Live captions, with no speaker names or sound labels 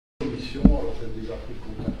commission, alors j'ai déjà pris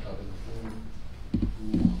contact avec vous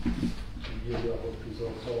pour qu'il y ait un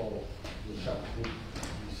représentant de chaque groupe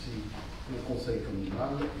ici au conseil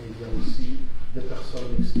communal, et il y a aussi des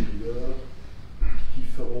personnes extérieures qui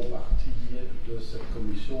feront partie de cette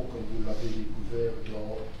commission, comme vous l'avez découvert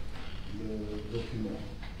dans le document.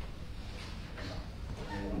 Voilà.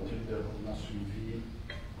 On a suivi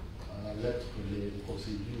à la lettre les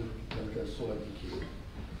procédures telles qu'elles sont indiquées.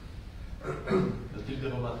 Y a-t-il des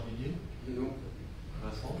remarques liées? Non.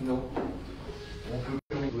 Vincent? Non. On peut...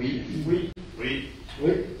 Oui. Oui. Oui.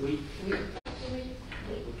 Oui. Oui. Oui.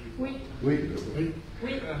 Oui. Oui.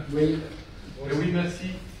 Oui. Oui. Et oui, merci.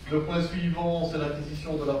 Le point suivant, c'est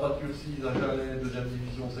l'acquisition de la pâture 6 à Jalhay, deuxième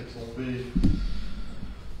division, section B.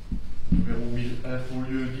 Numéro 1000,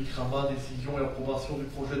 infolieu, d'ICRAMA, décision et approbation du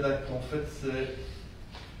projet d'acte. En fait, c'est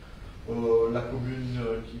la commune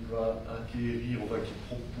qui va acquérir, enfin qui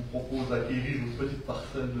vous propose d'acquérir une petite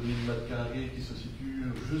parcelle de 1000 m² qui se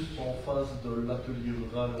situe juste en face de l'atelier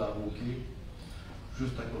rural La Roquée,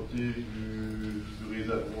 juste à côté du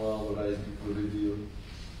réservoir de la SWDE.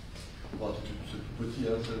 Bon, c'est tout petit,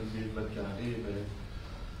 hein, c'est 1000 m², mais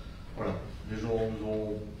voilà, les gens nous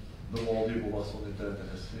ont demandé pour voir si on était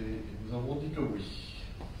intéressés et nous avons dit que oui.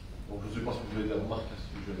 Donc je ne sais pas si vous avez des remarques à ce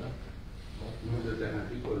sujet-là. Nous, de terrain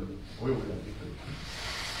agricole. Oui, oui, agricole.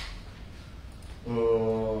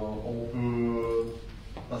 On peut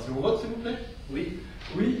passer au vote, s'il vous plaît? Oui.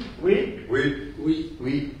 Oui. Oui. Oui. Oui.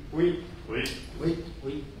 Oui. Oui. Oui.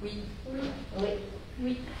 Oui. Oui. Oui.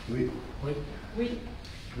 Oui. Oui. Oui.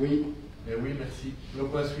 Oui. Et oui, merci. Le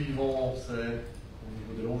point suivant, c'est au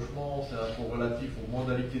niveau des logements, c'est un rapport relatif aux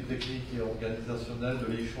modalités techniques et organisationnelles de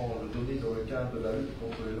l'échange de données dans le cadre de la lutte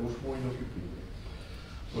contre les logements inoccupés.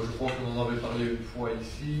 Je pense qu'on en avait parlé une fois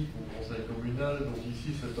ici, au conseil communal. Donc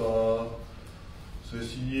ici, c'est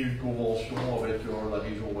signer une convention avec la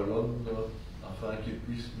région wallonne afin qu'ils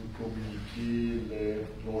puissent nous communiquer les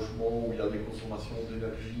logements où il y a des consommations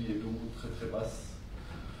d'énergie et d'eau très très basses.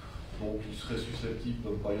 Donc ils seraient susceptibles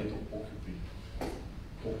de ne pas être occupés.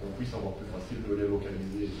 Pour qu'on puisse avoir plus facile de les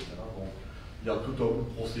localiser, etc. Donc il y a toute une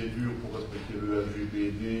procédure pour respecter le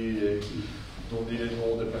RGPD et donner les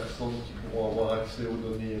noms des personnes qui pourront avoir accès aux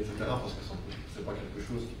données, etc. Parce que ce n'est pas quelque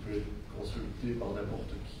chose qui peut être consulté par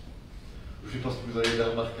n'importe qui. Je ne sais pas si vous avez des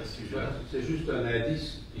remarques à ce sujet-là. C'est juste un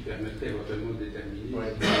indice qui permettrait éventuellement de déterminer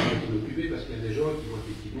ouais. qui est inoccupé, parce qu'il y a des gens qui vont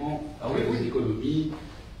effectivement faire des économies,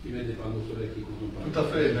 qui mettent des panneaux solaires qui comptent pas. Tout à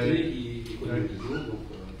fait, mais qui économisent toujours.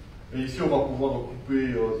 Donc, et ici, on va pouvoir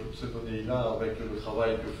recouper toutes ces données-là avec le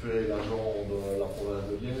travail que fait l'agent de la province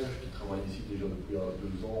de Liège, qui travaille ici déjà depuis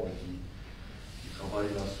 2 ans et qui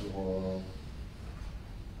travaille là sur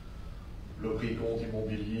le précompte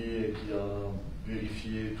immobilier et qui a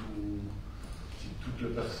vérifié si toutes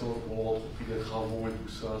les personnes qui ont entrepris des travaux et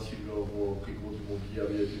tout ça, si leur précompte immobilier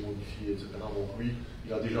avait été modifié, etc. Donc oui,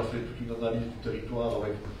 il a déjà fait toute une analyse du territoire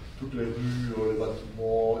avec toutes les rues, les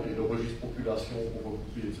bâtiments et le registre population pour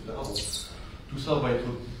recouper, etc. Donc tout ça va être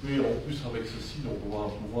recoupé en plus avec ceci, donc on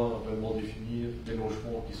va pouvoir vraiment définir des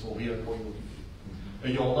logements qui sont réellement inoccupés.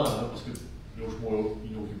 Et il y en a, hein, parce que les logements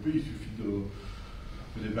inoccupés, il suffit que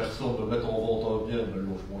des personnes mettent en vente un bien, mais le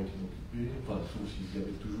logement est inoccupé, enfin sauf s'il y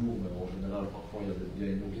avait toujours, mais en général parfois il y a des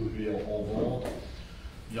biens inoccupés en vente.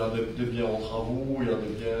 Il y a des biens en travaux, il y a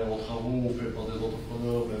des biens en travaux faits par des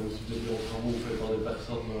entrepreneurs, mais aussi des biens en travaux faits par des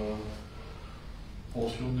personnes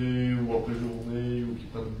pensionnées ou après journée ou qui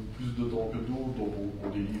prennent plus de temps que d'autres. Donc on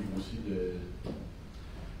délivre aussi des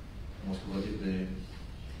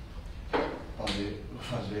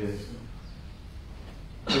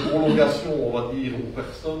prolongations, on va dire, aux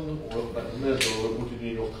personnes. On leur permet de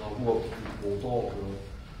continuer leurs travaux un peu plus longtemps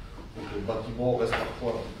que le bâtiment reste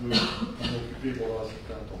parfois un petit peu occupé pendant un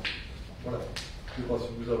certain temps. Voilà. Je ne sais pas si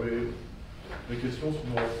vous avez des questions,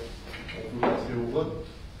 sinon on peut passer au vote.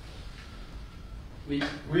 Oui.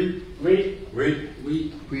 Oui. Oui. Oui.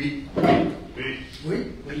 oui. Oui. Oui. Oui.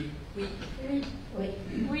 Oui. Oui. Oui. Oui.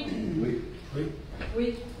 Oui. Oui. Oui. Oui.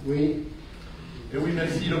 Oui. Et oui,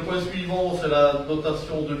 merci. Le point suivant, c'est la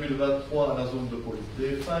dotation 2023 à la zone de police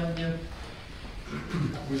d'Espagne.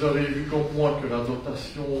 Vous avez vu comme moi que la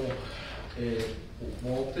dotation est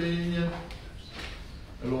augmentée.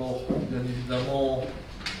 Alors, bien évidemment,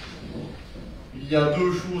 il y a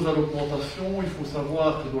 2 choses à l'augmentation. Il faut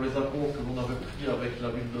savoir que dans les accords que l'on avait pris avec la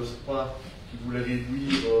ville de Spa, qui voulait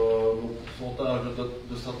réduire le pourcentage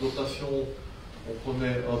de sa dotation, on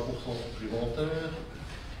prenait 1% supplémentaire.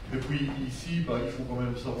 Et puis ici, il faut quand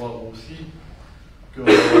même savoir aussi que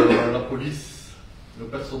la police, le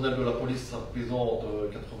personnel de la police, ça représente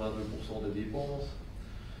 82% des dépenses,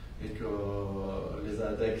 et que les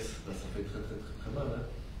index, ça fait très mal. Hein.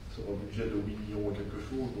 sur un budget de 8 millions et quelque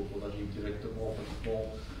chose, donc on arrive directement pratiquement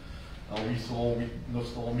à 800,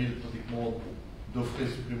 900 000 pratiquement de frais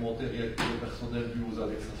supplémentaires et de personnel dus aux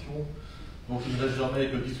indexations. Donc il ne reste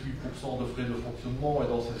jamais que 18% de frais de fonctionnement, et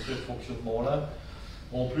dans ces frais de fonctionnement-là,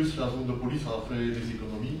 en plus la zone de police a fait des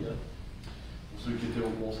économies. Hein. Pour ceux qui étaient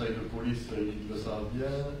au conseil de police, ils le savent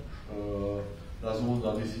bien. La zone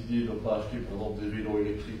a décidé de ne pas acheter par exemple des vélos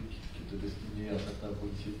électriques qui étaient destinés à certains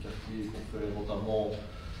policiers de quartier, qu'on fait notamment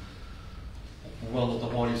pour pouvoir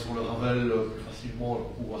notamment aller sur le Ravel plus facilement,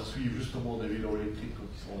 pour pouvoir suivre justement des vélos électriques quand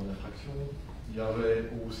ils sont en infraction. Il y avait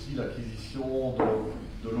aussi l'acquisition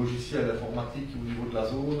de logiciels informatiques au niveau de la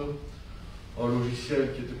zone, un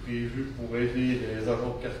logiciel qui était prévu pour aider les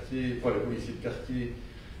agents de quartier, enfin les policiers de quartier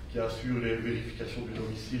qui assurent les vérifications du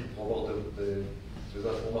domicile pour avoir des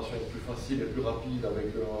informations plus faciles et plus rapides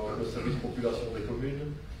avec le service population des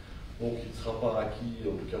communes. Donc il ne sera pas acquis,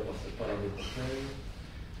 en tout cas pas l'année prochaine.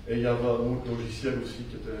 Et il y avait un autre logiciel aussi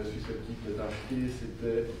qui était susceptible d'être acheté,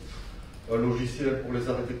 c'était un logiciel pour les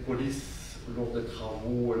arrêtés de police lors des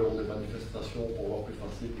travaux et lors des manifestations pour avoir plus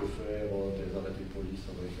facile de faire des arrêtés de police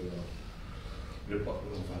avec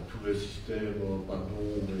tous les systèmes,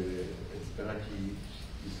 panneaux, etc. qui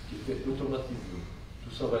étaient automatisés. Tout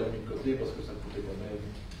ça va être mis de côté parce que ça coûtait quand même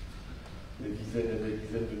des dizaines et des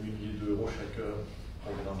dizaines de milliers d'euros chaque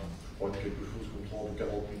programme. Je crois que quelque chose comme 30 ou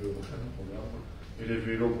 40 000 euros chaque programme. Et les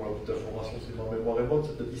vélos, pour la petite information, si ma mémoire est bonne,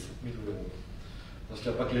 c'était 17 000 euros. Parce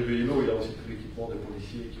qu'il n'y a pas que les vélos, il y a aussi tout l'équipement des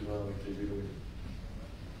policiers qui va avec les vélos.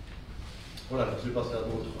 Voilà, je vais passer à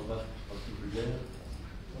d'autres remarques particulières.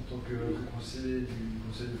 En tant que conseiller du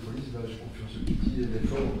conseil de police, je confie ce que tu dis,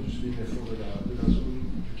 l'effort, je suis l'effort de la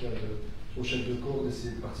zone, en tout cas de son chef de corps,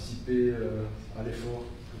 d'essayer de participer à l'effort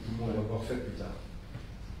que tout le monde va avoir fait plus tard.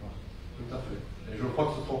 Voilà. Tout à fait. Et je crois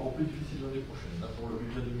que ce sera encore plus difficile l'année prochaine, pour le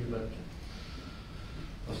budget 2024.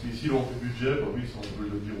 Parce qu'ici, le budget, oui, on peut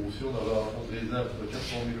le dire aussi, on avait un fonds de réserve de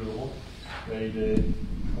 400 000 euros, mais il est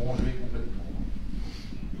congelé complètement.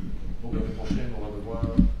 Donc l'année prochaine, on va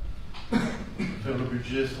devoir faire le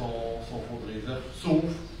budget sans fonds de réserve, sauf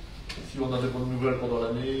si on a des bonnes nouvelles pendant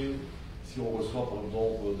l'année, si on reçoit par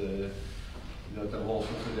exemple des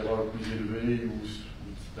interventions fédérales plus élevées, ou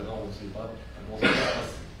etc., on ne sait pas comment ça va se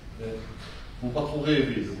passer. Il ne faut pas trop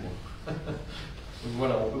rêver, je crois. Donc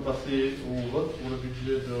voilà, on peut passer au vote pour le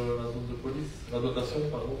budget de la zone de police. La dotation,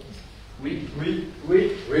 pardon. Oui. Oui.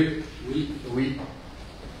 Oui. Oui. Oui. Oui.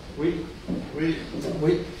 Oui. Oui. Oui.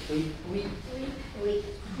 Oui. Oui. Oui.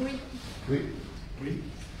 Oui. Oui.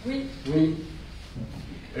 Oui. Oui.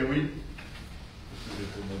 Et oui.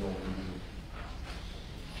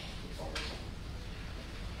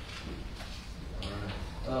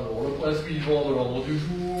 Alors, le point suivant de l'ordre du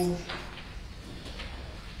jour,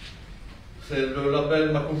 c'est le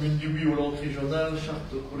label Ma commune dit oui aux langues régionales,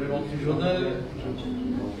 charte pour les langues régionales.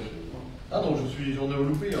 Ah non, j'en ai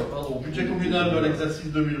loupé, pardon. Budget communal de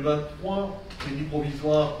l'exercice 2023, crédit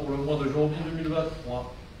provisoire pour le mois de janvier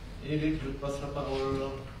 2023. Eric, je te passe la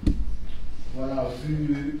parole. Voilà,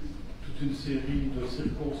 vu toute une série de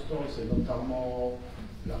circonstances, et notamment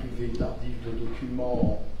l'arrivée tardive de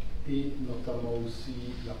documents, et notamment aussi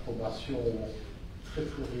l'approbation très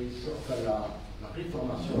récente, enfin la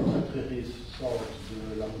réformation très récente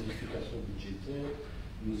de la modification budgétaire,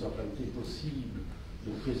 il nous a pas été possible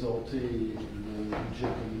de présenter le budget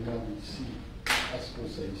communal ici, à ce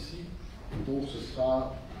conseil-ci. Donc ce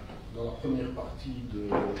sera dans la première partie de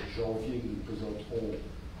janvier que nous présenterons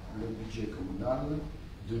le budget communal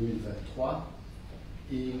 2023.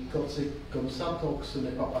 Et quand c'est comme ça, tant que ce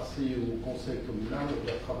n'est pas passé au conseil communal, on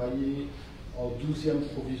doit travailler en 12e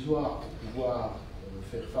provisoire pour pouvoir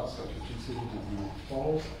faire face à toute une série de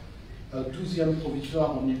dépenses. Un 12e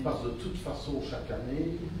provisoire, on y passe de toute façon chaque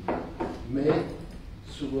année, mais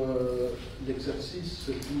sur l'exercice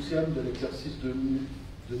 12e de l'exercice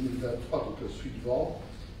 2023, donc le suivant,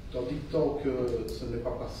 tandis que tant que ce n'est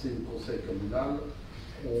pas passé au conseil communal,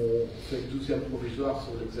 on fait le 12e provisoire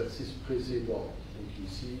sur l'exercice précédent, donc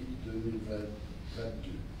ici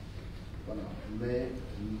 2022. Voilà. Mais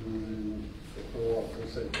nous ferons un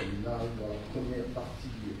conseil communal dans la première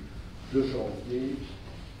partie de janvier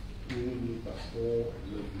où nous passerons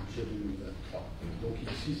le budget 2023. Donc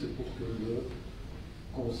ici, c'est pour que le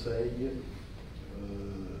conseil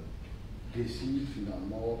décide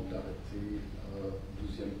finalement d'arrêter un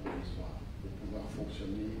 12e provisoire pour pouvoir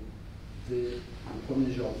fonctionner dès le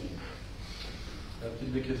 1er janvier.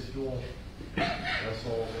 A-t-il des questions?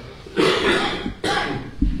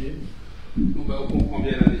 On comprend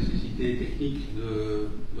bien la nécessité technique de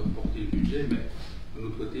reporter le budget, mais de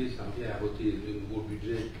l'autre côté, ça revient à voter de nouveau le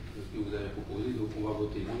budget que vous avez proposé, donc on va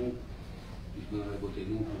voter non puisqu'on avait voté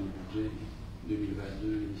non pour le budget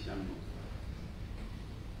 2022 initialement.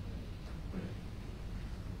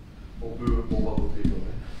 On va voter quand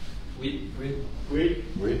même. Oui. Oui. Oui.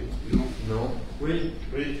 Oui. Non. Non. Oui.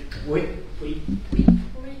 Oui. Oui. Oui.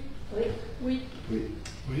 Oui. Oui. Oui.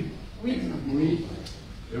 Oui. Oui. Oui.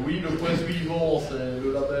 Et oui, le point suivant, c'est le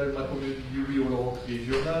label Ma commune dit oui aux langues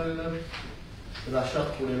régionales. C'est la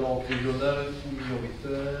charte pour les langues régionales ou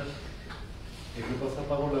minoritaires. Et je passe la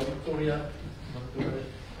parole à Victoria.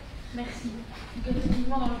 Merci. Donc,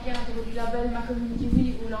 effectivement, dans le cadre du label Ma commune dit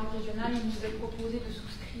oui aux langues régionales, il nous est proposé de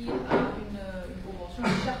souscrire à une convention,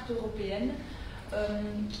 une charte européenne,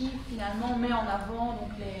 qui finalement met en avant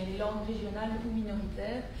donc, les langues régionales ou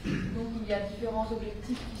minoritaires. Donc il y a différents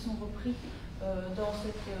objectifs qui sont repris dans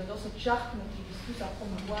cette charte, donc, qui visent tous à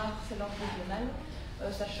promouvoir ces langues régionales,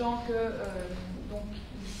 sachant que donc,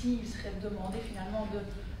 ici il serait demandé finalement de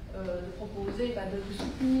proposer, de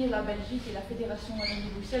soutenir la Belgique et la Fédération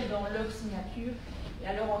Wallonie-Bruxelles dans leur signature. Et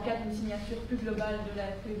alors en cas d'une signature plus globale de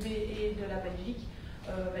la FPB et de la Belgique,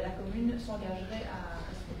 la commune s'engagerait à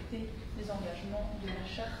respecter les engagements de la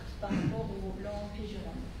charte par rapport aux langues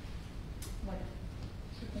régionales. Voilà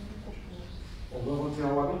ce qu'on vous propose. On va voter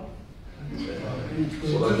en wallon.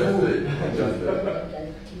 On l'a déjà fait.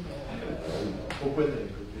 Pourquoi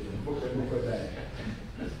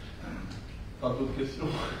pas d'autres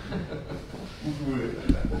questions? Vous pouvez.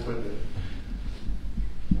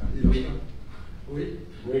 Oui. Oui.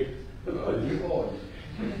 Oui. Oui. Oui.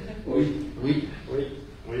 Oui. Oui. Oui. Oui.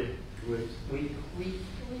 Oui. Oui. Oui.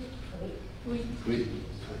 Oui. Oui.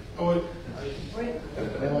 Oui.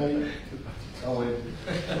 Ah ouais.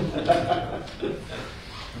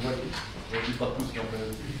 On ne dit pas tous quand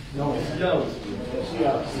même. Non. Il y a aussi.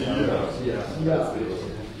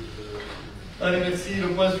 Allez, merci. Le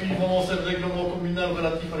point suivant, c'est le règlement communal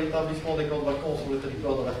relatif à l'établissement des camps de vacances sur le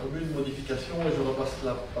territoire de la commune. Modification, et je repasse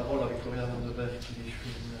la parole à Victoria Vandenberg qui est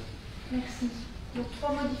Merci. Donc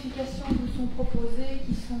 3 modifications vous sont proposées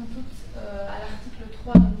qui sont toutes à l'article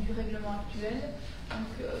 3 du règlement actuel.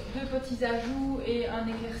 Donc 2 petits ajouts et un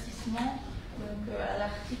éclaircissement. Donc à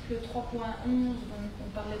l'article 3.11, on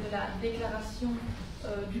parlait de la déclaration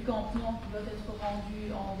du campement qui doit être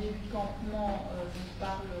rendue en début de campement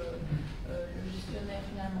par le gestionnaire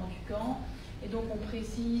finalement du camp. Et donc on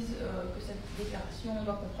précise que cette déclaration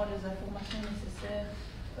doit comprendre les informations nécessaires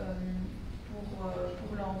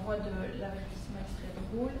pour l'envoi de l'avertissement extrait de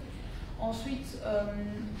rôle. Ensuite,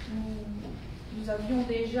 nous avions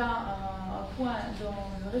déjà un point dans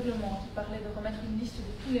le règlement qui parlait de remettre une liste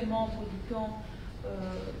de tous les membres du camp à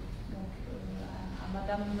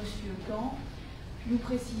Madame ou Monsieur Camp. Nous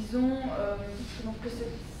précisons que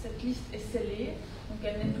cette liste est scellée, donc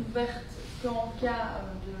elle n'est ouverte qu'en cas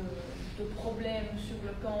de problème sur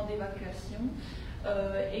le camp d'évacuation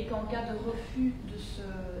et qu'en cas de refus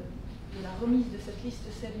de la remise de cette liste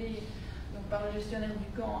scellée donc par le gestionnaire du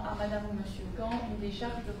camp à Madame ou Monsieur le camp, une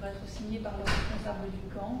décharge devra être signée par le responsable du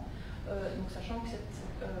camp, donc sachant que cette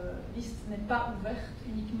liste n'est pas ouverte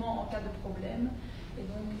uniquement en cas de problème, et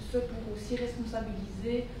donc ce pour aussi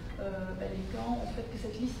responsabiliser les camps au fait que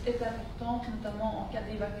cette liste est importante, notamment en cas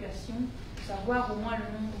d'évacuation, savoir au moins le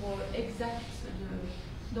nombre exact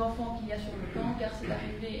d'enfants qu'il y a sur le camp, car c'est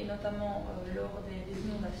arrivé, et notamment lors des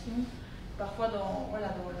inondations, parfois dans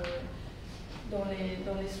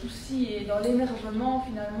les soucis et dans l'énervement,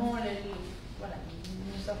 finalement, ils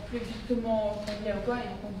ne savent plus exactement combien ou quoi, et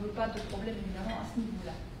donc on ne veut pas de problème évidemment à ce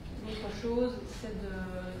niveau-là. L'autre chose, c'est de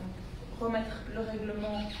remettre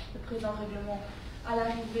le présent règlement à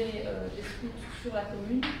l'arrivée des scouts sur la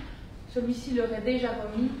commune. Celui-ci leur est déjà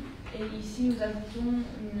remis, et ici nous ajoutons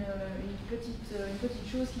une petite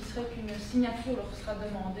chose qui serait qu'une signature leur sera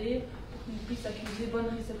demandée pour qu'ils puissent accuser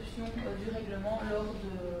bonne réception du règlement lors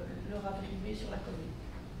de leur arrivée sur la commune.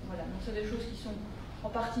 Voilà, donc c'est des choses qui sont en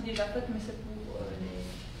partie déjà faites, mais c'est pour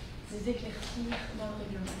les éclaircir dans le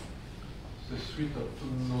règlement. C'est suite à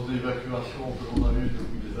toutes nos évacuations que l'on a eues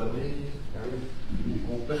depuis des années,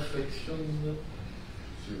 on perfectionne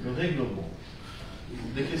le règlement.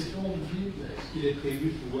 Des questions, Didier? Est-ce qu'il est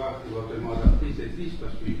prévu de pouvoir éventuellement adapter cette liste?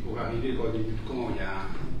 Parce que pour arriver au début de camp, il y a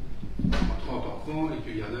 30 enfants et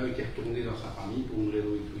qu'il y en a un qui est retourné dans sa famille pour une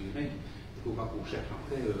raison X ou Y. Il ne faut pas qu'on cherche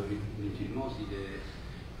après inutilement s'il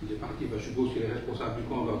est parti. Ben, je suppose que les responsables du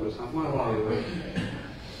camp doivent le savoir.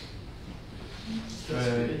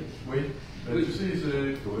 Oui. Tu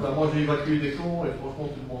sais, moi j'ai évacué des camps et franchement,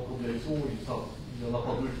 tu demandes combien ils sont, il n'y en a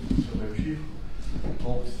pas deux qui sont sur le même chiffre.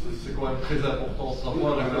 Donc c'est quand même très important de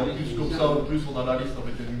savoir, et en plus comme ça, on a la liste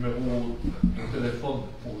avec les numéros de téléphone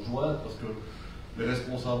pour joindre, parce que les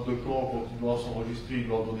responsables de camp, quand ils doivent s'enregistrer, ils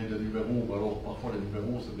doivent donner des numéros. Alors parfois les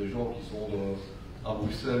numéros, c'est des gens qui sont à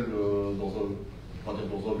Bruxelles, dans un, pas dire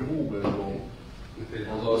dans un bureau, mais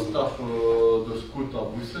dans un staff de scout à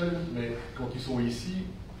Bruxelles. Mais quand ils sont ici,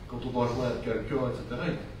 quand on doit joindre quelqu'un,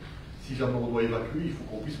 etc., si jamais on doit évacuer, il faut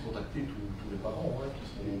qu'on puisse contacter tous les parents, hein, qui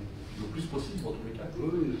sont le plus possible dans tous les cas.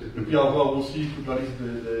 Et puis avoir aussi toute la liste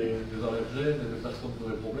des allergènes et des personnes qui ont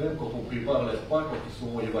des problèmes, quand on prépare les repas, quand ils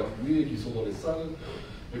sont évacués, qu'ils sont dans les salles,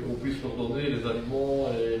 et qu'on puisse leur donner les aliments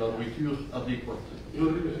et la nourriture adéquate.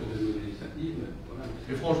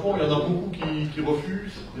 Et franchement, il y en a beaucoup qui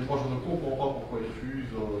refusent, et moi je ne comprends pas pourquoi ils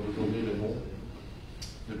refusent de donner les noms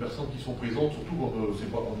des personnes qui sont présentes, surtout quand c'est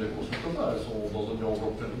pas comme des consultes là, elles sont dans un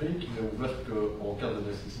enveloppe fermée qui n'est ouverte qu'en cas de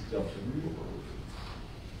nécessité absolue.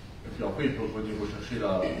 Et puis après, ils peuvent venir rechercher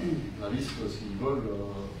la liste s'ils veulent.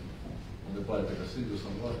 On n'est pas intéressé de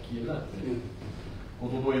savoir qui est là. Mais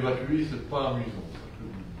quand on doit évacuer, c'est pas amusant.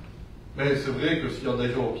 Mais c'est vrai que s'il y a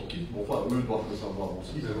des gens qui quittent, bon, enfin, eux doivent le savoir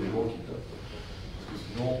aussi, c'est des gens qui quittent. Parce que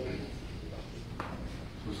sinon,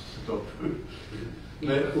 c'est un peu. Il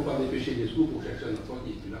ne faut pas dépêcher des sous pour chercher un enfant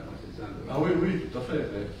qui est là, c'est ça. Ah oui, oui, tout à fait.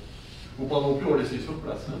 Il ne faut pas non plus en laisser sur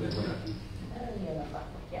place. Hein. Il y en a pas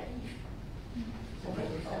qui arrivent.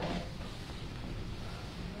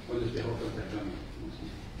 En espérant que ça jamais.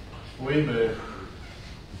 Oui, mais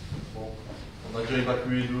bon, on a déjà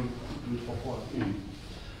évacué deux, trois fois.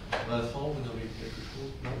 Vincent, vous avez quelque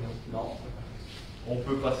chose? Non. On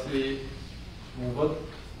peut passer au vote?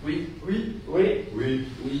 Oui. Oui. Oui. Oui.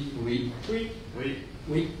 Oui, oui. Oui.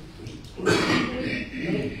 Oui. Oui.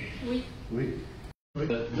 Oui. Oui.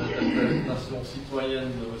 L'interpellation citoyenne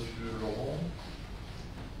de M. Laurent.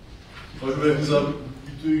 Moi, je vais vous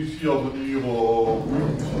inviter ici à venir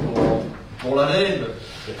pour la reine.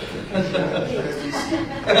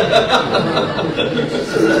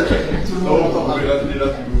 Tout le monde entend. Vous pouvez rester là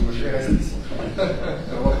si vous voulez. Je reste ici.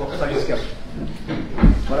 On va pour ça jusqu'à.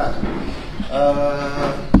 Voilà.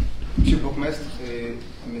 Monsieur le bourgmestre et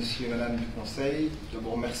messieurs et madame du Conseil,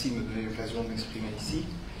 d'abord merci de me donner l'occasion de m'exprimer ici.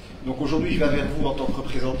 Donc aujourd'hui, je vais vers vous en tant que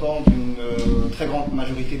représentant d'une très grande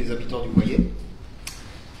majorité des habitants du Voyer,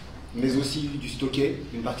 mais aussi du Stocké,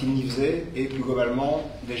 une partie de Nivesay et plus globalement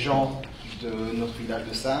des gens de notre village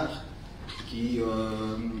de Sarre qui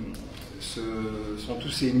sont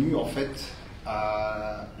tous émus en fait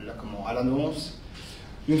à l'annonce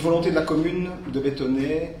d'une volonté de la commune de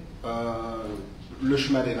bétonner le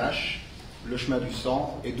chemin des vaches, le chemin du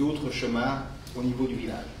sang et d'autres chemins au niveau du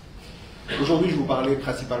village. Aujourd'hui, je vais vous parler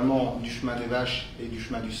principalement du chemin des vaches et du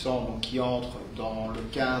chemin du sang, donc, qui entrent dans le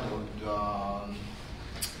cadre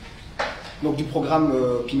du programme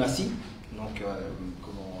PIMACI, donc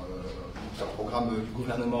un programme du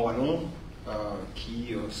gouvernement wallon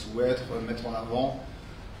qui souhaite mettre en avant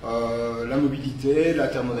la mobilité,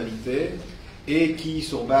 l'intermodalité, et qui,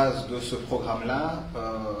 sur base de ce programme-là,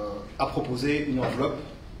 a proposé une enveloppe.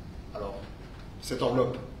 Alors, cette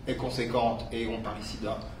enveloppe est conséquente et on parle ici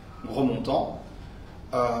d'un gros montant,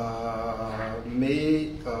 mais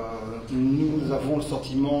nous avons le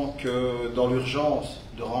sentiment que dans l'urgence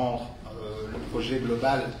de rendre le projet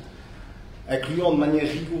global, incluant de manière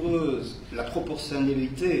rigoureuse la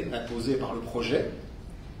proportionnalité imposée par le projet,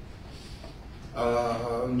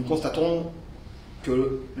 nous constatons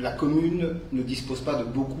que la commune ne dispose pas de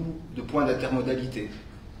beaucoup de points d'intermodalité.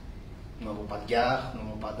 Nous n'avons pas de gare, nous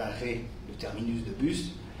n'avons pas d'arrêt de terminus de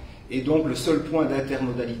bus, et donc le seul point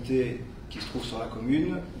d'intermodalité qui se trouve sur la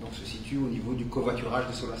commune se situe au niveau du covoiturage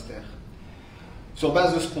de Solastère. Sur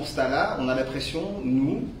base de ce constat-là, on a l'impression,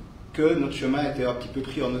 nous, que notre chemin était un petit peu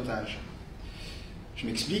pris en otage. Je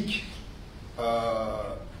m'explique.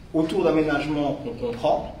 Autour d'aménagements qu'on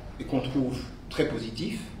comprend et qu'on trouve très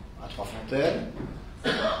positifs, à Trois-Fontaines,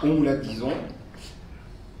 aux Moulettes, disons,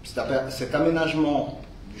 cet aménagement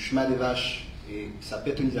du chemin des vaches et sa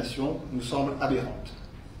bétonisation nous semble aberrante.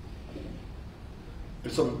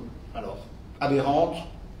 Elles sont alors aberrantes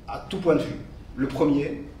à tout point de vue. Le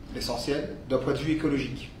premier, l'essentiel, d'un point de vue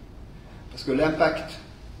écologique. Parce que l'impact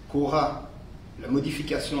qu'aura la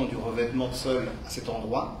modification du revêtement de sol à cet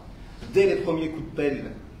endroit, dès les premiers coups de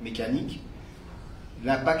pelle mécaniques,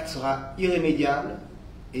 l'impact sera irrémédiable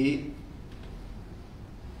et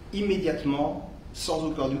immédiatement, sans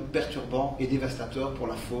aucun doute perturbant et dévastateur pour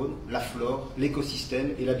la faune, la flore,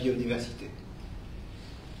 l'écosystème et la biodiversité.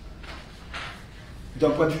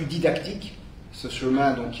 D'un point de vue didactique, ce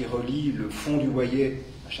chemin donc, qui relie le fond du Voyer,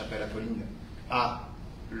 la Chapelle-Apolline, à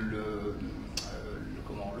le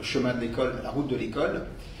chemin de l'école, la route de l'école,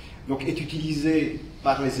 donc est utilisé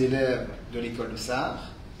par les élèves de l'école de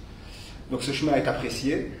Sarre. Donc ce chemin est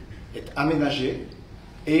apprécié, est aménagé,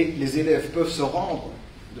 Et les élèves peuvent se rendre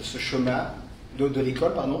de ce chemin, de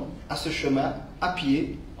l'école, pardon, à ce chemin à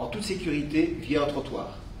pied, en toute sécurité, via un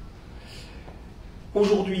trottoir.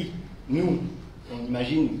 Aujourd'hui, nous, on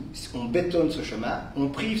imagine, on bétonne ce chemin, on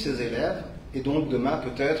prive ces élèves, et donc demain,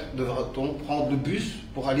 peut-être, devra-t-on prendre le bus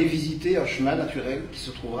pour aller visiter un chemin naturel qui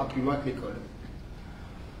se trouvera plus loin que l'école.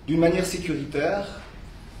 D'une manière sécuritaire,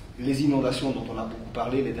 les inondations dont on a beaucoup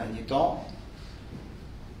parlé les derniers temps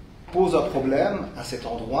posent un problème à cet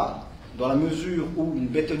endroit, dans la mesure où une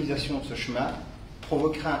bétonisation de ce chemin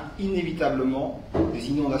provoquera inévitablement des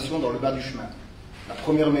inondations dans le bas du chemin. La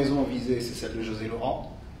première maison visée, c'est celle de José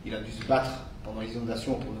Laurent. Il a dû se battre pendant les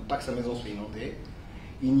inondations pour ne pas que sa maison soit inondée.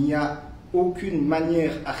 Il n'y a aucune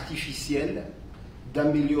manière artificielle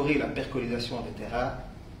d'améliorer la percolisation des terrains.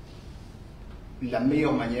 La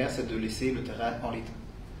meilleure manière, c'est de laisser le terrain en l'état.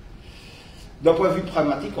 D'un point de vue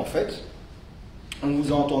pragmatique, en fait, on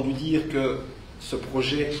vous a entendu dire que ce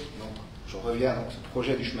projet, donc je reviens, donc ce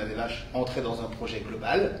projet du chemin des vaches entrait dans un projet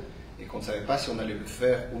global et qu'on ne savait pas si on allait le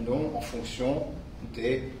faire ou non en fonction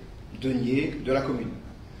des deniers de la commune.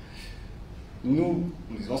 Nous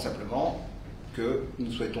disons simplement que nous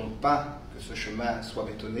ne souhaitons pas que ce chemin soit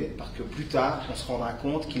bétonné parce que plus tard, on se rendra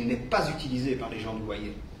compte qu'il n'est pas utilisé par les gens du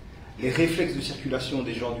Loyer. Les réflexes de circulation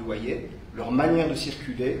des gens du Loyer, leur manière de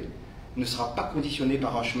circuler, ne sera pas conditionnée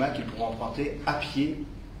par un chemin qu'ils pourront emprunter à pied,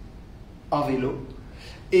 en vélo.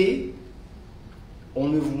 Et on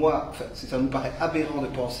ne voit, enfin, ça nous paraît aberrant de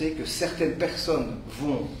penser que certaines personnes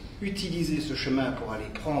vont utiliser ce chemin pour aller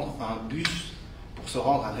prendre un bus pour se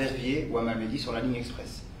rendre à Verviers ou à Malmedy sur la ligne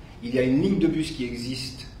express. Il y a une ligne de bus qui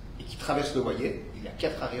existe et qui traverse le Loyer. Il y a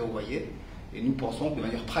 4 arrêts au Loyer. Et nous pensons de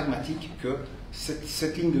manière pragmatique que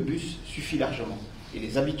cette ligne de bus suffit largement. Et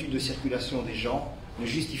les habitudes de circulation des gens ne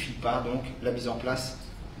justifient pas donc la mise en place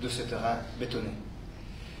de ce terrain bétonné.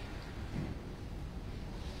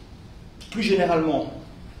 Plus généralement,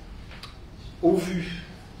 au vu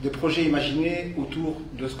des projets imaginés autour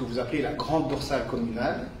de ce que vous appelez la grande dorsale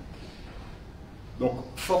communale, donc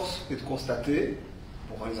force est de constater,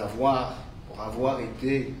 pour avoir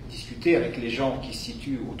été discuté avec les gens qui se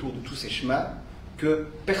situent autour de tous ces chemins, que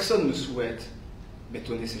personne ne souhaite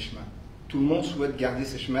bétonner ces chemins. Tout le monde souhaite garder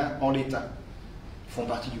ces chemins en l'état. Ils font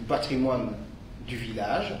partie du patrimoine du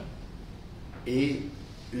village et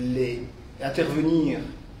intervenir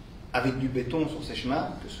avec du béton sur ces chemins,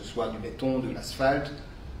 que ce soit du béton, de l'asphalte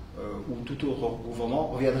ou tout autre recouvrement,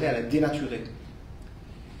 reviendrait à la dénaturer.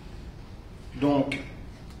 Donc,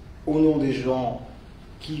 au nom des gens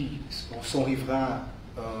qui sont riverains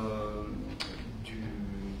du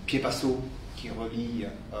Pied-Passo qui relie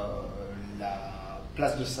la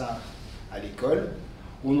place de Sarre à l'école,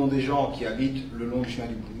 au nom des gens qui habitent le long du chemin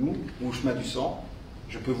du Bougnou ou au chemin du Sang,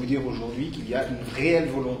 je peux vous dire aujourd'hui qu'il y a une réelle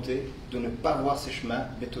volonté de ne pas voir ces chemins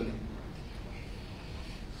bétonnés.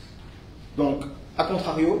 Donc, à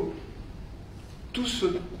contrario, tout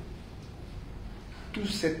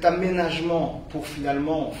cet aménagement pour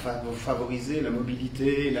finalement favoriser la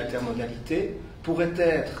mobilité et l'intermodalité pourrait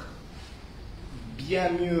être bien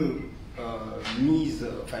mieux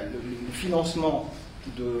le financement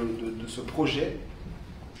de ce projet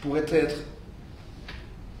pourrait être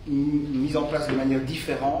mis en place de manière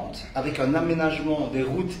différente avec un aménagement des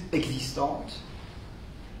routes existantes,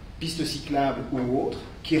 pistes cyclables ou autres,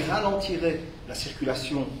 qui ralentirait la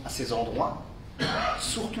circulation à ces endroits,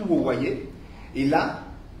 surtout au Loyer. Et là,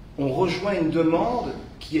 on rejoint une demande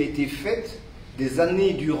qui a été faite des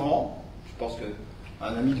années durant. Je pense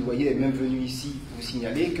qu'un ami du Loyer est même venu ici vous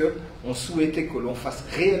signaler qu'on souhaitait que l'on fasse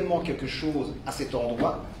réellement quelque chose à cet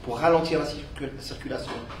endroit pour ralentir la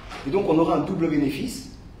circulation. Et donc on aura un double bénéfice.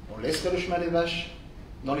 On laisserait le chemin des vaches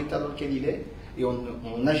dans l'état dans lequel il est et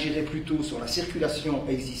on agirait plutôt sur la circulation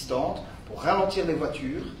existante pour ralentir les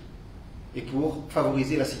voitures et pour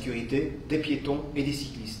favoriser la sécurité des piétons et des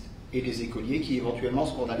cyclistes et des écoliers qui éventuellement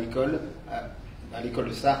se rendent à l'école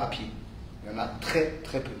de Sarre à pied. Il y en a très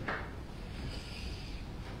très peu.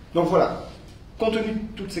 Donc voilà, compte tenu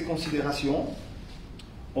de toutes ces considérations,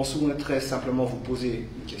 on souhaiterait simplement vous poser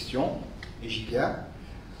une question, et j'y viens.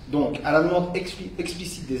 Donc, à la demande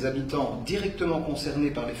explicite des habitants directement concernés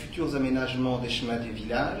par les futurs aménagements des chemins des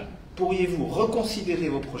villages, pourriez-vous reconsidérer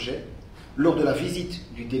vos projets lors de la visite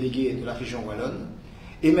du délégué de la région wallonne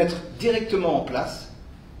et mettre directement en place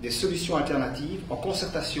des solutions alternatives en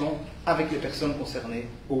concertation avec les personnes concernées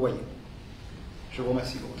au Loyer? Je vous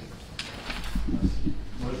remercie pour votre écoute. Merci.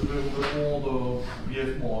 Moi, je vais vous répondre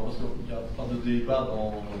brièvement, parce qu'il n'y a pas de débat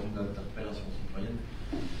dans une interpellation citoyenne.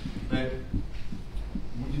 Mais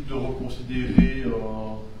vous dites de reconsidérer.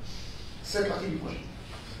 C'est partie du projet.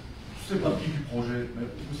 C'est partie du projet. Mais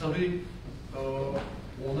vous savez,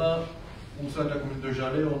 on a, au sein de la commune de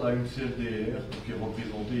Jalhay, on a une CLDR qui est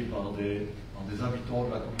représentée par des habitants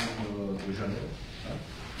de la commune de Jalhay.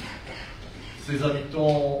 Ces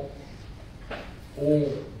habitants ont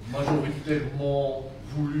majoritairement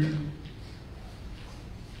voulu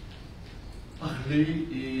parler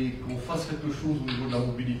et qu'on fasse quelque chose au niveau de la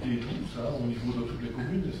mobilité douce, au niveau de toutes les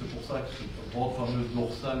communes, et c'est pour ça que cette grande fameuse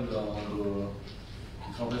dorsale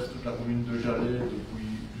qui traverse toute la commune de Jalhay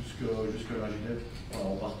depuis jusque la Ginette,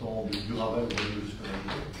 en partant du Ravel jusqu'à la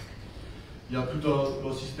Ginette. Il y a tout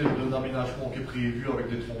un système d'aménagement qui est prévu avec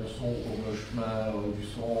des tronçons comme le chemin du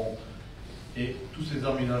sang, et tous ces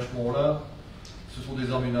aménagements-là, ce sont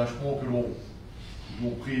des aménagements que l'on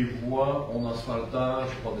prévoit en asphaltage,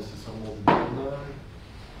 pas nécessairement du bordage.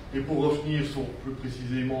 Et pour revenir sur plus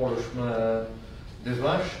précisément le chemin des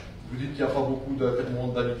vaches, vous dites qu'il n'y a pas beaucoup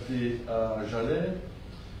d'intermodalité à Jalhay,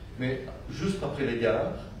 mais juste après les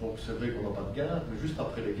gares, donc c'est vrai qu'on n'a pas de gare, mais juste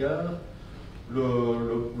après les gares, le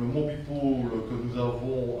mobipôle que nous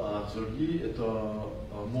avons à Arzelier est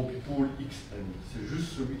un mobipôle XL. C'est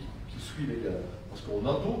juste celui qui suit les gares. Parce qu'on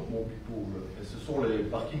a d'autres mobipôles, et ce sont les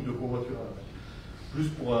parkings de covoiturage.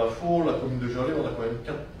 Juste pour info, la commune de Jalhay, on a quand même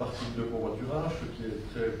 4 parkings de covoiturage, ce qui est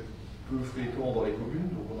très peu fréquent dans les communes,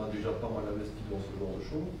 donc on a déjà pas mal investi dans ce genre de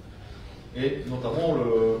choses. Et notamment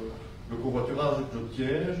le covoiturage de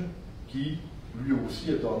Tiège, qui lui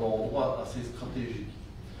aussi est un endroit assez stratégique.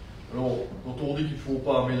 Alors, quand on dit qu'il ne faut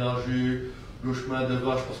pas aménager le chemin des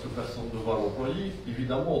vaches parce que personne ne va l'employer,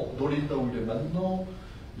 évidemment, dans l'état où il est maintenant,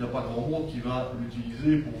 il n'y a pas grand monde qui va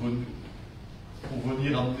l'utiliser pour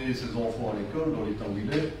venir amener ses enfants à l'école dans l'état où il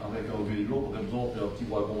est, avec un vélo, par exemple, et un petit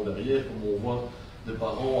wagon derrière, comme on voit des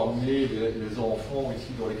parents amener les enfants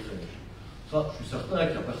ici dans les crèches. Ça, je suis certain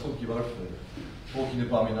qu'il n'y a personne qui va le faire. Donc, il n'est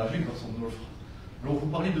pas aménagé, personne ne le fera. Alors, vous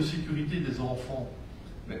parlez de sécurité des enfants.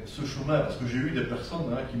 Mais ce chemin, parce que j'ai eu des personnes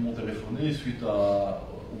qui m'ont téléphoné suite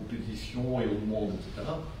aux pétitions et aux demandes, etc.,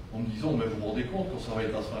 en me disant, mais vous vous rendez compte, quand ça va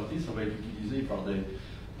être asphalté, ça va être utilisé par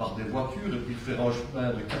des voitures, et puis faire un chemin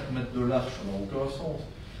de 4 mètres de large, ça n'a aucun sens.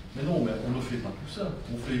 Mais non, mais on ne fait pas tout ça.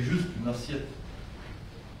 On fait juste une assiette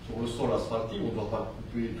sur le sol asphalté, on ne doit pas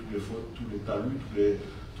couper tous les talus,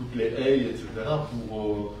 toutes les haies, etc.,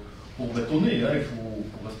 pour bétonner, il faut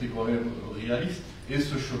rester quand même réaliste. Et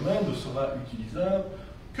ce chemin ne sera utilisable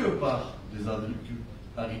que par des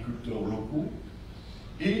agriculteurs locaux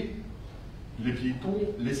et les piétons,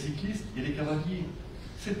 les cyclistes et les cavaliers.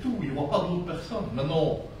 C'est tout, il n'y aura pas d'autres personnes.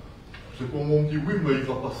 Maintenant, c'est comme on dit, oui, mais il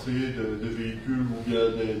va passer des véhicules ou bien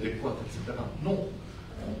des quads, etc. Non.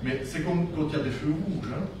 Mais c'est comme quand il y a des feux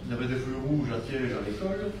rouges. Il y avait des feux rouges à Tiège à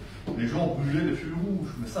l'école, les gens brûlaient les feux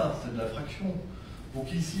rouges. Mais ça, c'est de l'infraction.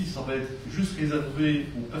 Donc ici, ça va être juste réservé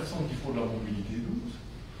aux personnes qui font de la mobilité douce.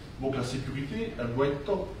 Donc la sécurité, elle doit être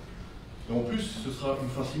top. Et en plus, ce sera une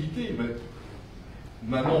facilité. Mais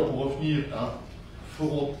maintenant, pour revenir à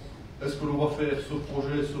est-ce que l'on va faire ce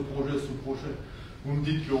projet, vous me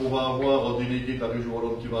dites qu'on va avoir un délégué de la région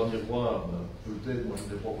Wallonne qui va venir voir, peut-être, moi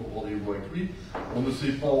je n'ai pas encore rendez-vous avec lui. On ne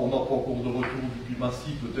sait pas, on n'a pas encore de retour du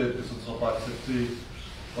climatie, peut-être que ce ne sera pas accepté,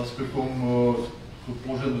 parce que comme ce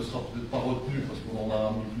projet ne sera peut-être pas retenu, parce qu'on en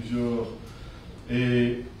a mis plusieurs,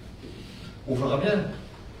 et on verra bien.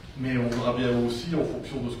 Mais on verra bien aussi en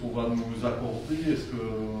fonction de ce qu'on va nous accorder, est-ce que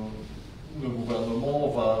le gouvernement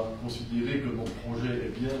va considérer que notre projet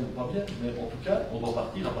est bien ou pas bien. Mais en tout cas, on doit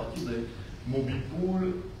partir à partir des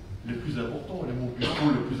mobipôles les plus importants. Les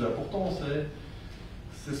mobipôles les plus importants,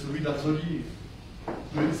 c'est celui d'Arzelier.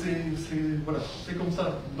 Voilà, c'est comme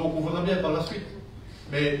ça. Donc on verra bien par la suite.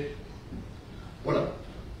 Mais voilà.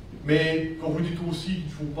 Mais quand vous dites aussi qu'il ne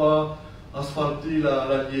faut pas asphalter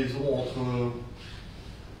la liaison entre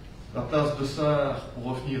la place de Sarre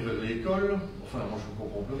pour revenir vers l'école, enfin moi je ne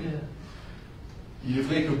comprends plus rien. Il est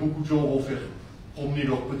vrai que beaucoup de gens vont faire promener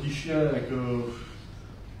leurs petits chiens et que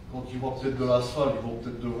quand ils voient peut-être de l'asphalte, ils vont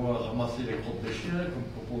peut-être devoir ramasser les crottes des chiens, comme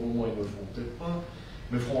pour le moment ils ne le font peut-être pas.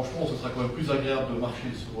 Mais franchement, ce sera quand même plus agréable de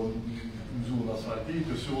marcher sur une zone asphaltée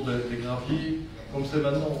que sur des graviers comme c'est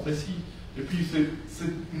maintenant. Mais si. Et puis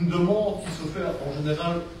c'est une demande qui se fait en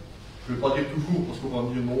général, je ne vais pas dire toujours parce qu'on va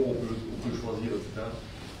me dire non, on peut choisir, etc.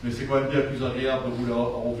 Mais c'est quand même bien plus agréable de rouler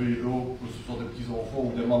en vélo, que ce soit des petits-enfants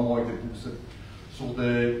ou des mamans avec des poussettes, sur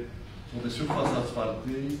des surfaces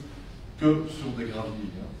asphaltées que sur des graviers.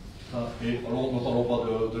 Et alors, ne parlons pas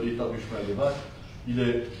de l'état du chemin des vaches, il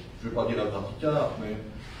est, je ne vais pas dire impraticable, mais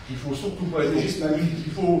il ne faut surtout pas être...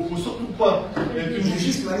 Il faut surtout pas être une...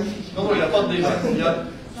 juste magnifique. Non, il n'y a pas de débat.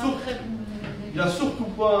 Il n'y a surtout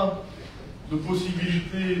pas de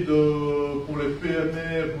possibilité pour les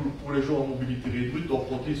PMR pour les gens en mobilité réduite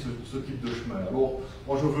d'emprunter ce type de chemin. Alors,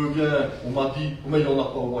 moi je veux bien, on m'a dit, mais il n'y en a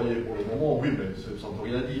pas envoyé pour le moment, oui, mais ça ne veut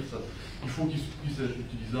rien dire. Ça. Il faut qu'il puisse être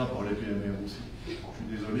utilisable par les PMR aussi. Je suis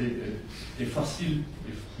désolé, et facile,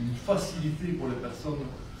 une facilité pour les personnes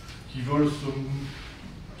qui veulent se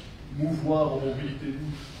mouvoir en mobilité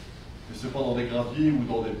douce. Et ce n'est pas dans des graviers ou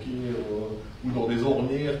dans des pierres ou dans des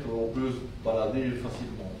ornières qu'on peut se balader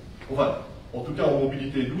facilement. Enfin, en tout cas en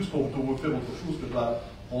mobilité douce, quand on veut faire autre chose que de la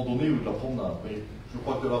randonnée ou de la promenade. Mais je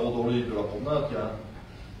crois que de la randonnée et de la promenade, il y a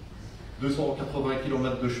 280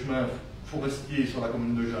 km de chemin forestier sur la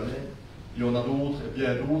commune de Jalhay. Il y en a d'autres et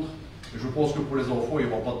bien d'autres. Et je pense que pour les enfants, il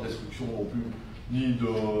n'y aura pas de destruction non plus, ni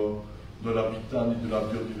de l'habitat, ni de la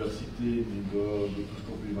biodiversité, ni de tout ce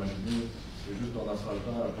qu'on peut imaginer. C'est juste un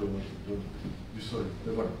asphaltage du sol.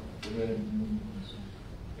 Mais voilà.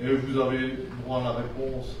 Et vous avez droit à la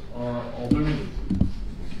réponse en 2 minutes.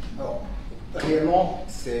 Alors, réellement,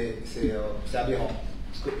 c'est aberrant.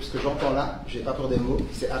 Ce que j'entends là, je n'ai pas peur des mots,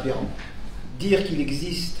 c'est aberrant. Dire qu'il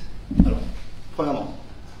existe, alors, premièrement,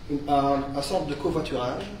 un centre de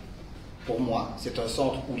covoiturage, pour moi, c'est un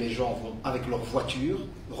centre où les gens vont, avec leur voiture,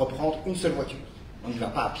 reprendre une seule voiture. On n'y va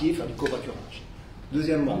pas à pied faire du covoiturage.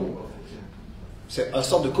 Deuxièmement, c'est un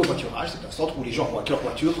centre de covoiturage, c'est un centre où les gens vont avec leur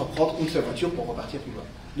voiture reprendre une seule voiture pour repartir plus loin.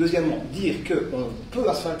 Deuxièmement, dire qu'on peut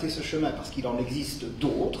asphalter ce chemin parce qu'il en existe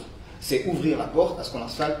d'autres, c'est ouvrir la porte à ce qu'on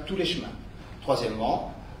asphalte tous les chemins.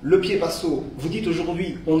 Troisièmement, le pied passo, vous dites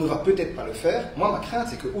aujourd'hui, on ne va peut-être pas le faire. Moi, ma crainte,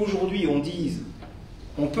 c'est qu'aujourd'hui, on dise,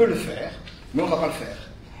 on peut le faire, mais on ne va pas le faire.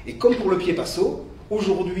 Et comme pour le pied passo,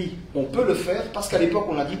 aujourd'hui, on peut le faire parce qu'à l'époque,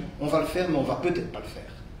 on a dit, on va le faire, mais on ne va peut-être pas le faire.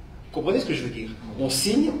 Vous comprenez ce que je veux dire? On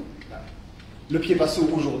signe le pied passo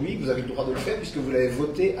aujourd'hui, vous avez le droit de le faire puisque vous l'avez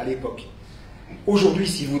voté à l'époque. Aujourd'hui,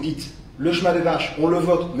 si vous dites, le chemin des vaches, on le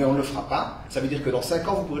vote, mais on ne le fera pas, ça veut dire que dans 5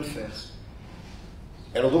 ans, vous pourrez le faire.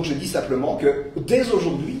 Alors donc, je dis simplement que, dès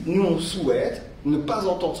aujourd'hui, nous, on souhaite ne pas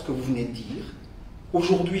entendre ce que vous venez de dire.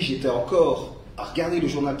 Aujourd'hui, j'étais encore à regarder le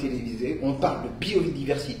journal télévisé, on parle de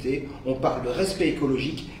biodiversité, on parle de respect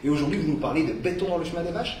écologique, et aujourd'hui, vous nous parlez de béton dans le chemin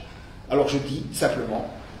des vaches. Alors, je dis simplement,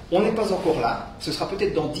 on n'est pas encore là, ce sera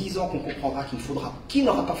peut-être dans 10 ans qu'on comprendra qu'il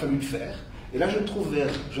n'aura pas fallu le faire. Et là, je me tourne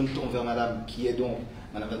vers Madame, qui est donc,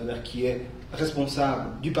 Madame Vandenberg, qui est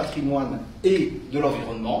responsable du patrimoine et de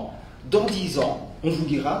l'environnement. Dans 10 ans, on vous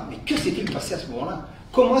dira, mais que s'est-il passé à ce moment-là?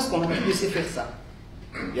 Comment est-ce qu'on a pu laisser faire ça?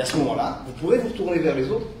 Et à ce moment-là, vous pourrez vous retourner vers les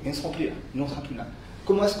autres, et ils ne seront plus là, ils n'en seront plus là.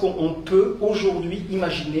 Comment est-ce qu'on peut aujourd'hui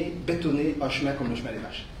imaginer bétonner un chemin comme le chemin des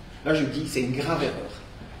vaches? Là, je dis, c'est une grave erreur.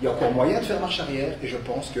 Il y a encore moyen de faire marche arrière, et je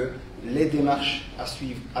pense que les démarches à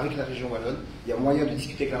suivre avec la région wallonne, il y a moyen de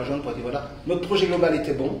discuter avec la région pour dire, voilà, notre projet global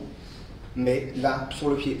était bon, mais là, sur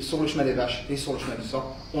le chemin des vaches et sur le chemin du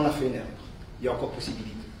sang, on a fait une erreur. Il y a encore possibilité.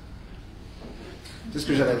 C'est ce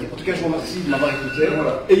que j'avais à dire. En tout cas, je vous remercie de m'avoir écouté.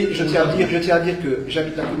 Voilà. Et je tiens à dire que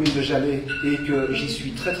j'habite la commune de Jalhay et que j'y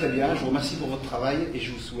suis très très bien. Je vous remercie pour votre travail et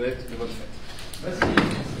je vous souhaite de bonnes fêtes. Merci.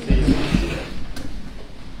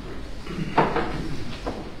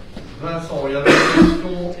 Vincent, il y a des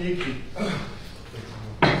questions écrites.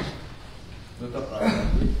 De ta part.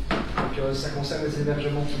 Donc, ça concerne les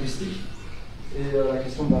hébergements touristiques. Et la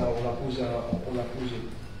question, on la pose à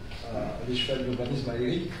l'échelle de l'urbanisme à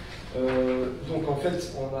Eric. Donc en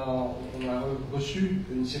fait, on a reçu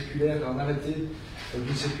une circulaire, un arrêté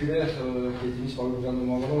d'une circulaire qui a été mise par le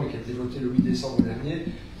gouvernement wallon et qui a été votée le 8 décembre dernier.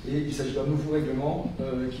 Et il s'agit d'un nouveau règlement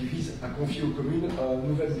qui vise à confier aux communes un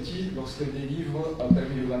nouvel outil lorsqu'elles délivrent un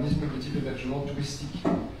permis d'urbanisme de type hébergement touristique.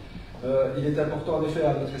 Il est important en effet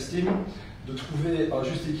à notre estime de trouver un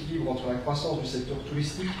juste équilibre entre la croissance du secteur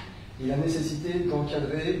touristique et la nécessité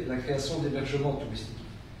d'encadrer la création d'hébergements touristiques.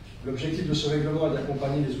 L'objectif de ce règlement est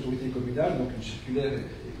d'accompagner les autorités communales, donc une circulaire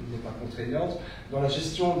n'est pas contraignante, dans la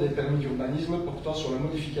gestion des permis d'urbanisme portant sur la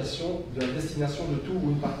modification de la destination de tout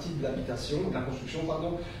ou une partie de l'habitation, de la construction,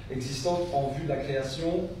 existante en vue de la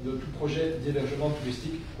création de tout projet d'hébergement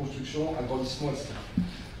touristique, construction, agrandissement, etc.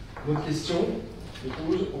 Notre question, je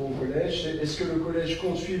pose au collège, c'est est-ce que le collège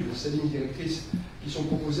compte suivre ces lignes directrices qui sont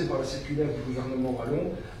proposées par la circulaire du gouvernement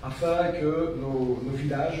wallon afin que nos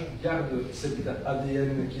villages gardent cet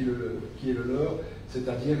ADN qui est le leur,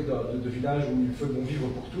 c'est-à-dire de villages où il faut bon vivre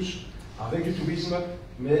pour tous, avec du tourisme,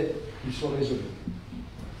 mais ils soient résolus.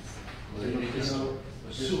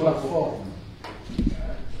 Sur la forme,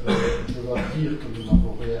 je dois dire que nous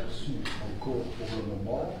n'avons rien reçu encore pour le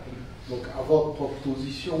moment. Donc à votre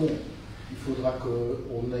proposition, il faudra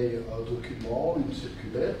qu'on ait un document, une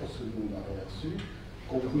circulaire, parce que nous n'avons rien reçu,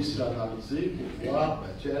 qu'on puisse l'analyser pour voir,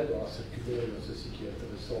 ben tiens, dans la circulaire, ceci qui est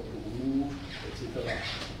intéressant pour nous, etc.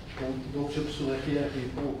 Donc je ne saurais rien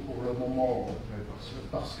répondre pour le moment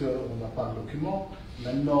parce qu'on n'a pas de document.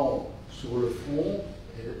 Maintenant, sur le fond,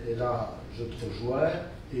 et là je te rejoins,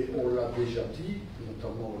 et on l'a déjà dit,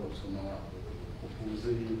 notamment lorsqu'on a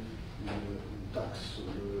proposé une taxe sur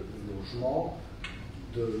le logement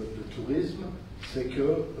de tourisme, c'est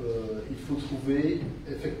qu'il faut trouver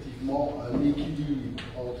effectivement un équilibre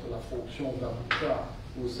entre la fonction d'habitat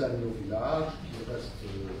au sein de nos villages, qui restent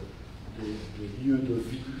des lieux de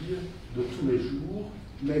vie de tous les jours,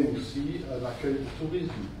 mais aussi un accueil du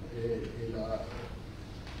tourisme. Et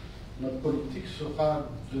notre politique sera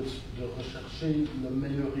de rechercher le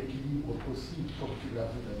meilleur équilibre possible, comme tu l'as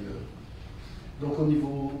vu d'ailleurs. Donc au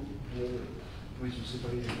niveau de... Oui, je ne sais pas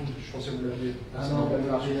les réponses, je pensais que vous l'aviez. Ah non, on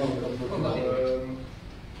n'a rien comme document.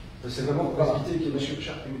 C'est vraiment pour éviter qu'il y ait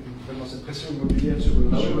vraiment cette pression immobilière sur le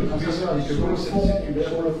marché. Sur le fond,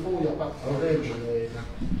 il n'y a pas de problème.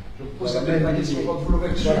 Je pose la question quand vous l'aurez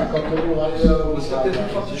reçu. Parce qu'il y a peut-être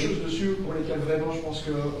une partie chose dessus pour lesquelles vraiment je pense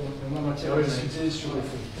qu'on a matière à discuter sur les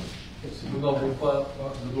fonds. Nous n'avons pas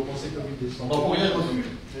de Conseil comme une descente. on n'a rien reçu.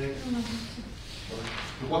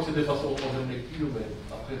 Je crois que c'était façon en troisième lecture, mais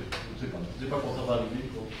après, je ne sais pas quand ça va arriver.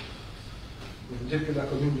 Je veux dire que la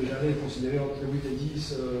commune de Jalhay est considérée entre 8 et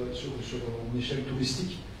 10 sur une échelle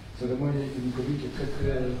touristique. C'est vraiment une commune qui est très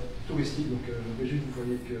très touristique, donc juste vous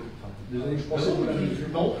voyez que... désolé, je pensais que vous l'avez vu.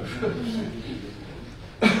 Non.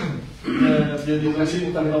 Il y a des dossiers que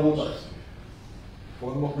nous n'avons pas.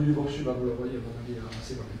 Pour un moment plus libre reçu, vous la voyez, à mon avis,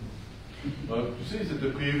 assez rapidement. Tu sais,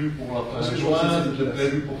 c'était prévu pour la fin Parce que je juin, pense que c'était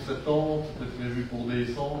prévu pour septembre, c'était prévu pour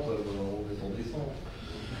décembre, on est en décembre.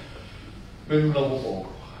 Mais nous n'avons pas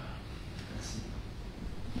encore. Merci.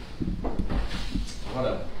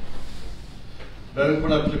 Voilà.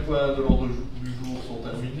 Voilà que les points de l'ordre du jour sont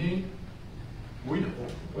terminés. Oui, les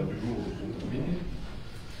points du jour sont terminés.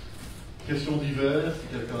 Question d'hiver, si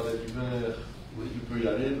quelqu'un a des divers, oui, tu peux y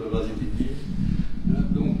aller, vas-y Didier.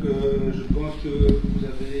 Donc, je pense que vous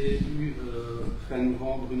avez eu fin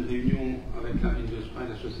novembre une réunion avec la ville de Spring et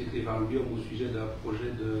la société Valbium au sujet d'un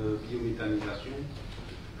projet de biométhanisation.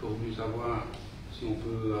 Il faut voulu savoir si on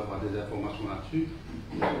peut avoir des informations là-dessus.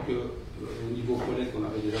 Donc, au niveau collecte, on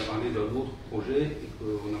avait déjà parlé d'un autre projet et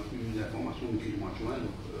qu'on n'a plus d'informations depuis le mois de juin.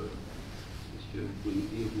 Donc, est-ce que vous pouvez nous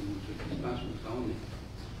dire ce qui se passe, où ça en est?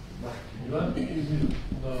 On a fait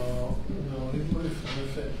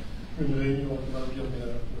une réunion de Valbium et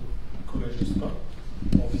le collège de Spa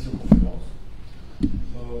en visioconférence. Le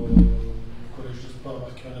collège de Spa a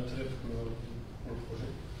marqué un intérêt pour le projet.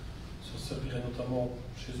 Ça servirait notamment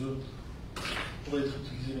chez eux, pourrait être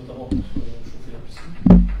utilisé notamment pour chauffer la piscine,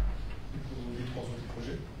 pour les 3 autres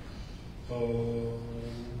projets.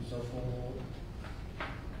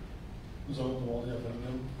 Nous avons demandé à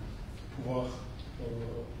Valbium de pouvoir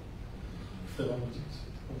faire un audit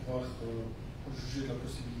pour pouvoir juger de la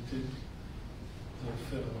possibilité de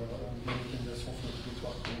faire une biométhanisation sur le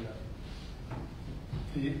territoire communal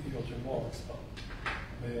et éventuellement avec SPA.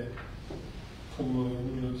 Mais comme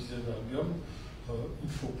nous le disait Valbium, il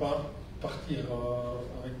ne faut pas partir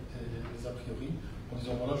avec des a priori en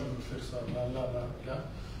disant voilà je veux faire ça là, là, là, là.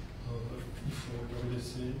 Il faut leur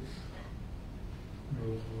laisser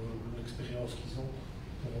l'expérience qu'ils ont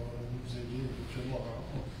pour nous aider éventuellement à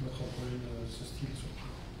mettre en place ce style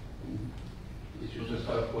surtout. Et sur ce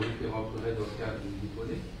sera le projet qui rentrerait dans le cadre du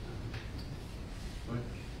volet. Oui.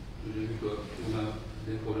 J'ai vu qu'on a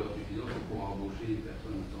des voleurs suffisants pour embaucher des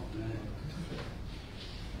personnes en temps plein.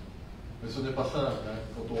 Mais ce n'est pas simple. Hein.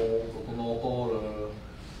 Quand on entend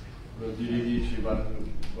le délégué chez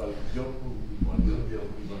Valbium,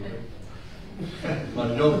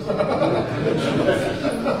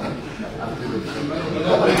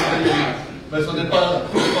 mais ce n'est pas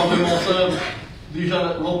vraiment simple. Déjà,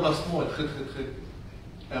 l'emplacement est très très très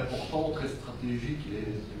important, très stratégique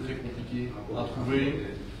et très compliqué à trouver.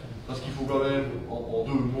 Parce qu'il faut quand même, en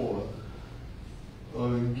 2 mots,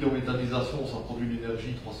 une biométhanisation, ça produit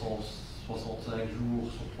l'énergie 365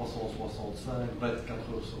 jours sur 365, 24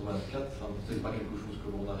 heures sur 24, ça c'est pas quelque chose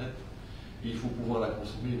que l'on arrête. Et il faut pouvoir la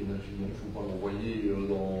consommer, l'énergie, il ne faut pas l'envoyer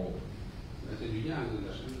dans... C'est du gaz.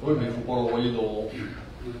 Oui, mais il ne faut pas l'envoyer dans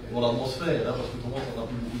l'atmosphère, hein, parce que comment ça n'a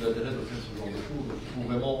plus beaucoup d'intérêt de faire ce genre de choses. Il faut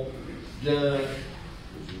vraiment bien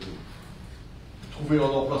trouver un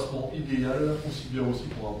emplacement idéal, aussi bien aussi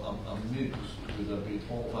pour amener tous les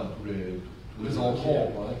impétrants, enfin tous les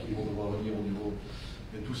entrants qui vont devoir venir au niveau.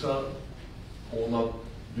 Et tout ça, on a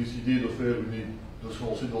décidé de se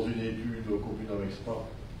lancer dans une étude commune avec SPA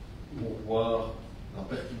pour voir la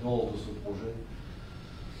pertinence de ce projet,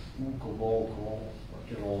 où, comment, quand, à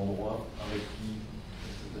quel endroit, avec qui,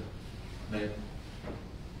 etc. Mais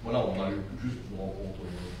voilà, on a eu juste une rencontre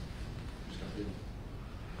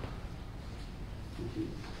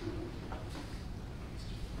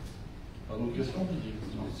Pas d'autres questions, Didier?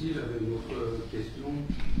 Si, j'avais une autre question.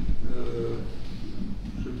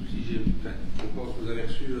 Je pense que vous avez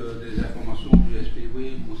reçu des informations du SPW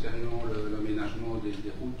concernant l'aménagement des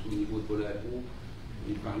routes au niveau de Volatron.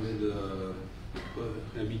 Il parlait de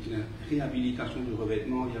réhabilitation du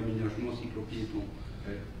revêtement et aménagement cyclopiéton.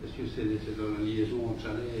 Oui. Est-ce que c'est dans la liaison entre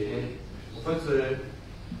Jalhay et... En fait,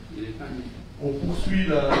 on poursuit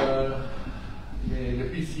les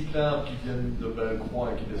pistes cyclables qui viennent de Bellecroix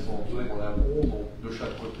et qui descendent sur la Ronde, donc de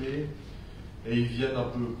chaque côté. Et ils viennent à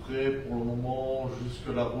peu près, pour le moment, jusque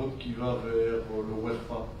la route qui va vers le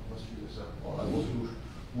Werfa, la grosse louche,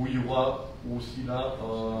 où il y aura aussi là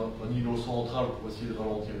un îlot central pour essayer de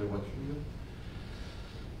ralentir les voitures.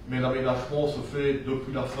 Mais l'aménagement se fait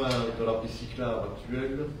depuis la fin de la piste cyclable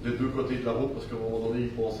actuelle, des deux côtés de la route, parce qu'à un moment donné, ils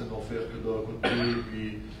pensaient n'en faire que d'un côté,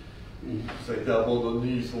 puis ça a été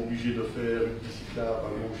abandonné, ils sont obligés de faire une piste cyclable à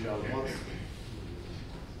gauche et à droite.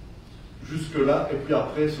 Jusque-là, et puis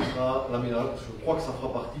après, ce sera l'aménagement. Je crois que ça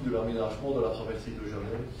fera partie de l'aménagement de la traversée de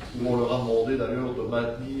Jalhay, où on leur a demandé d'ailleurs de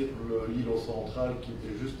maintenir l'îlot central qui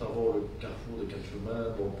était juste avant le carrefour des 4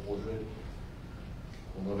 chemins dans le projet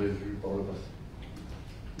qu'on avait vu par le passé.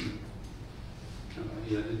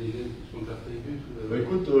 Il y a des délais qui sont déjà prévus.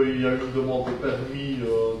 Écoute, il y a eu une demande de permis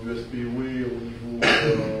du SPW au niveau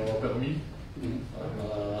permis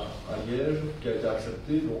à Liège qui a été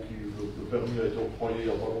accepté, donc le permis a été octroyé il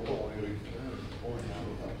n'y a pas longtemps, Eric.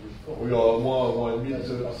 Oui, il y a un mois et demi.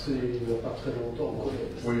 C'est passé il n'y a pas très longtemps.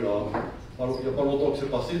 Oui, il n'y a pas longtemps que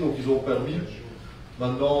c'est passé, donc ils ont le permis.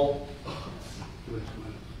 Maintenant,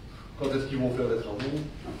 quand est-ce qu'ils vont faire les travaux?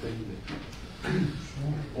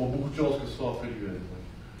 On a beaucoup de chances que ce soit après l'hiver.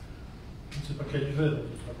 Je ne sais pas quel hiver.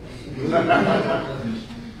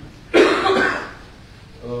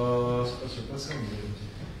 C'est pas ça,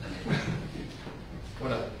 mais...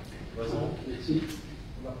 Voilà. Vincent? Merci.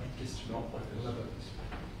 On n'a plus de questions. Non, on n'a pas de questions.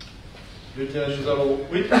 Eh bien, nous allons.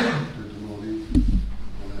 Oui. Je vais demander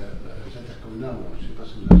pour les intercommunales, je ne sais pas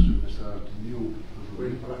si vous avez ce message qui ou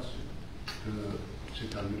aujourd'hui, que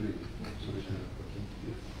c'est annulé.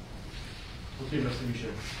 Ok, merci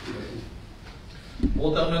Michel. On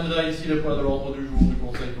terminera ici les points de l'ordre du jour du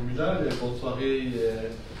Conseil communal. Et bonne soirée,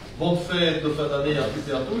 bonne fête de fin d'année à toutes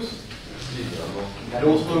et à tous. Et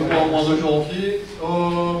on se revoit au mois de janvier.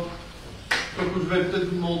 Ce que je vais peut-être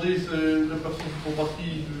vous demander, c'est les personnes qui font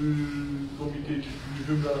partie du comité du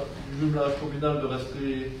jumelage communal de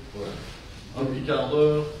rester un petit quart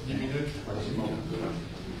d'heure, 10 minutes.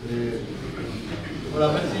 Et voilà,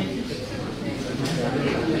 merci.